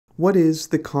What is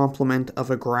the complement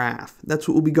of a graph? That's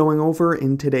what we'll be going over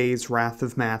in today's Wrath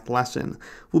of Math lesson.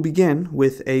 We'll begin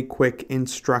with a quick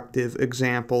instructive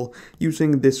example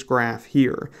using this graph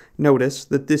here. Notice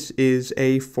that this is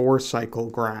a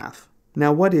 4-cycle graph.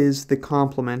 Now, what is the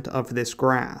complement of this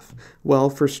graph?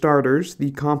 Well, for starters, the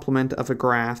complement of a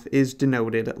graph is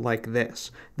denoted like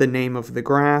this: the name of the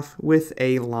graph with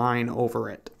a line over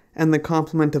it. And the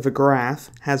complement of a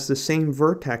graph has the same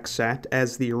vertex set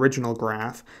as the original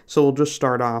graph, so we'll just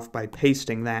start off by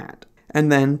pasting that.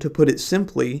 And then, to put it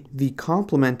simply, the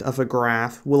complement of a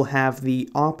graph will have the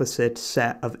opposite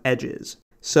set of edges.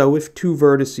 So if two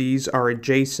vertices are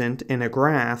adjacent in a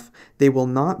graph, they will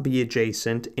not be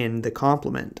adjacent in the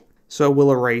complement. So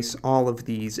we'll erase all of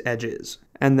these edges.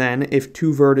 And then if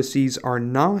two vertices are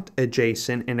not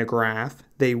adjacent in a graph,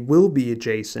 they will be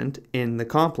adjacent in the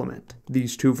complement.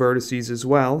 These two vertices as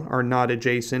well are not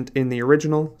adjacent in the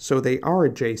original, so they are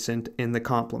adjacent in the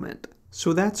complement.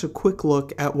 So that's a quick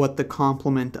look at what the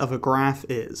complement of a graph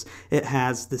is. It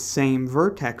has the same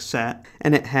vertex set,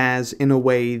 and it has, in a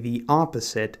way, the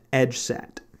opposite edge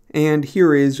set. And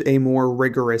here is a more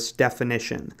rigorous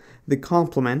definition. The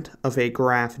complement of a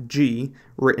graph G,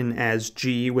 written as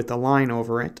G with a line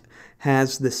over it,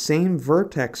 has the same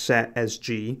vertex set as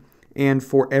G, and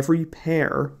for every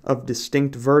pair of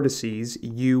distinct vertices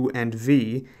U and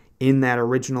V in that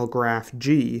original graph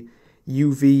G,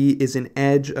 UV is an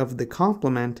edge of the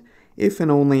complement if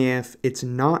and only if it's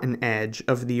not an edge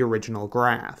of the original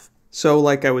graph. So,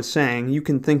 like I was saying, you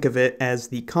can think of it as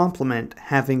the complement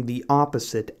having the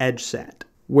opposite edge set.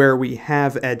 Where we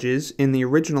have edges in the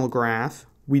original graph,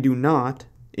 we do not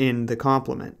in the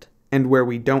complement. And where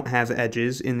we don't have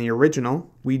edges in the original,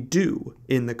 we do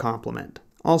in the complement.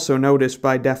 Also notice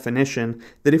by definition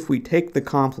that if we take the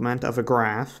complement of a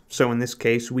graph, so in this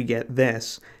case we get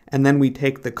this, and then we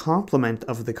take the complement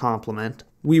of the complement,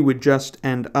 we would just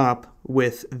end up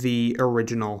with the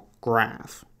original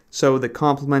graph. So the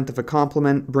complement of a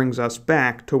complement brings us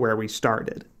back to where we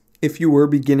started. If you were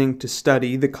beginning to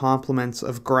study the complements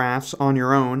of graphs on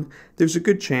your own, there's a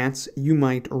good chance you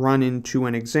might run into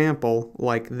an example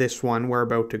like this one we're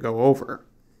about to go over.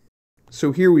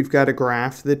 So here we've got a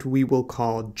graph that we will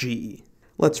call G.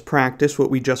 Let's practice what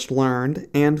we just learned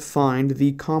and find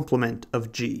the complement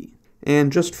of G. And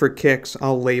just for kicks,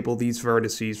 I'll label these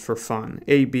vertices for fun: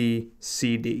 A, B,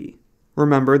 C, D.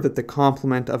 Remember that the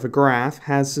complement of a graph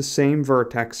has the same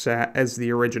vertex set as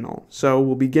the original, so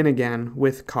we'll begin again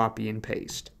with copy and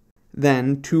paste.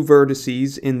 Then, two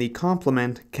vertices in the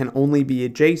complement can only be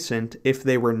adjacent if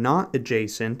they were not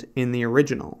adjacent in the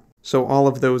original. So all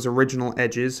of those original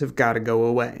edges have got to go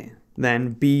away.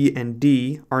 Then B and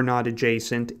D are not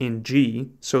adjacent in G,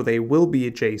 so they will be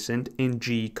adjacent in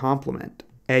G complement.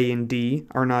 A and D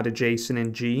are not adjacent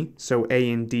in G, so A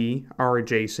and D are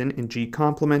adjacent in G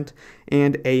complement,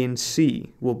 and A and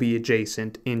C will be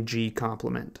adjacent in G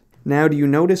complement. Now, do you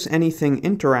notice anything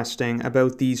interesting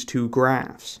about these two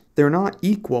graphs? They're not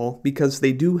equal because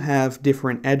they do have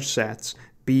different edge sets.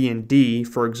 B and D,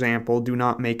 for example, do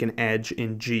not make an edge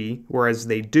in G, whereas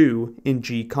they do in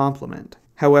G complement.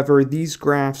 However, these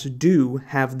graphs do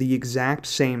have the exact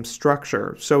same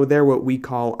structure, so they're what we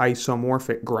call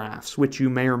isomorphic graphs, which you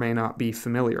may or may not be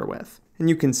familiar with. And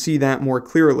you can see that more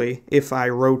clearly if I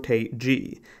rotate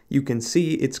G. You can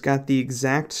see it's got the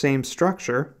exact same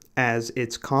structure as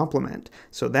its complement,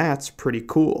 so that's pretty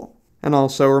cool. And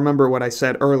also, remember what I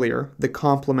said earlier, the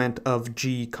complement of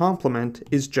G complement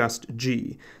is just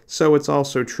G, so it's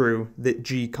also true that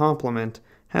G complement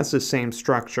has the same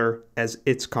structure as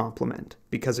its complement,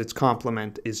 because its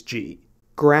complement is G.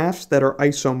 Graphs that are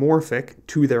isomorphic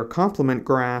to their complement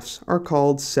graphs are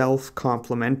called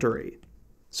self-complementary.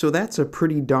 So that's a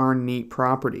pretty darn neat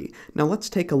property. Now let's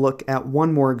take a look at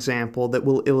one more example that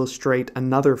will illustrate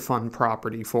another fun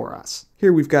property for us.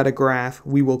 Here we've got a graph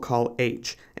we will call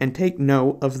H, and take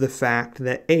note of the fact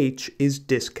that H is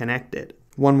disconnected.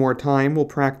 One more time, we'll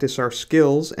practice our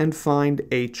skills and find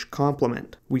H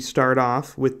complement. We start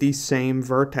off with the same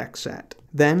vertex set.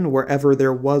 Then, wherever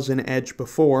there was an edge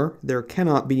before, there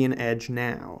cannot be an edge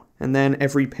now. And then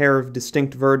every pair of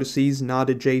distinct vertices not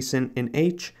adjacent in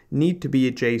H need to be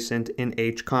adjacent in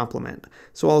H complement.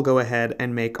 So I'll go ahead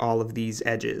and make all of these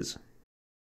edges.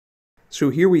 So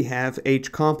here we have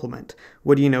H complement.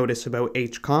 What do you notice about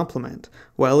H complement?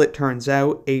 Well, it turns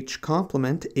out H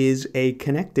complement is a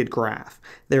connected graph.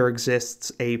 There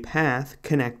exists a path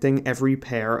connecting every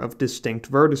pair of distinct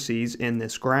vertices in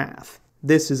this graph.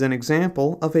 This is an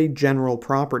example of a general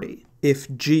property.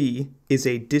 If G is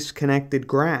a disconnected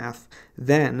graph,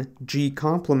 then G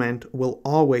complement will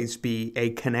always be a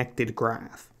connected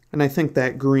graph. And I think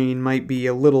that green might be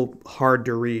a little hard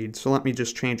to read, so let me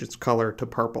just change its color to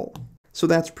purple. So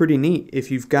that's pretty neat. If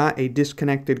you've got a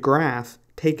disconnected graph,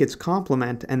 take its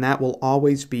complement and that will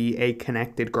always be a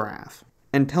connected graph.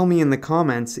 And tell me in the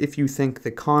comments if you think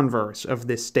the converse of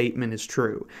this statement is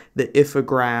true, that if a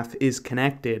graph is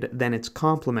connected, then its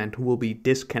complement will be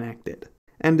disconnected.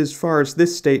 And as far as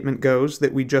this statement goes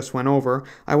that we just went over,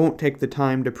 I won't take the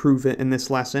time to prove it in this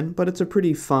lesson, but it's a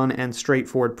pretty fun and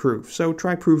straightforward proof, so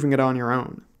try proving it on your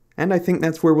own. And I think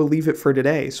that's where we'll leave it for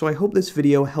today, so I hope this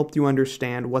video helped you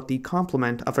understand what the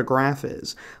complement of a graph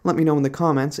is. Let me know in the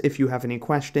comments if you have any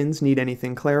questions, need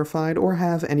anything clarified, or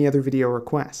have any other video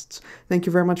requests. Thank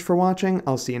you very much for watching,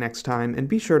 I'll see you next time, and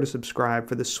be sure to subscribe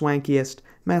for the swankiest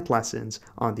math lessons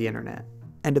on the internet.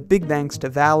 And a big thanks to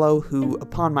Valo, who,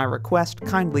 upon my request,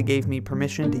 kindly gave me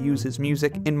permission to use his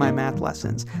music in my math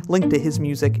lessons. Link to his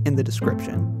music in the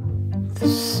description. The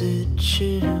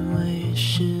situation's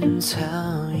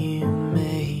how you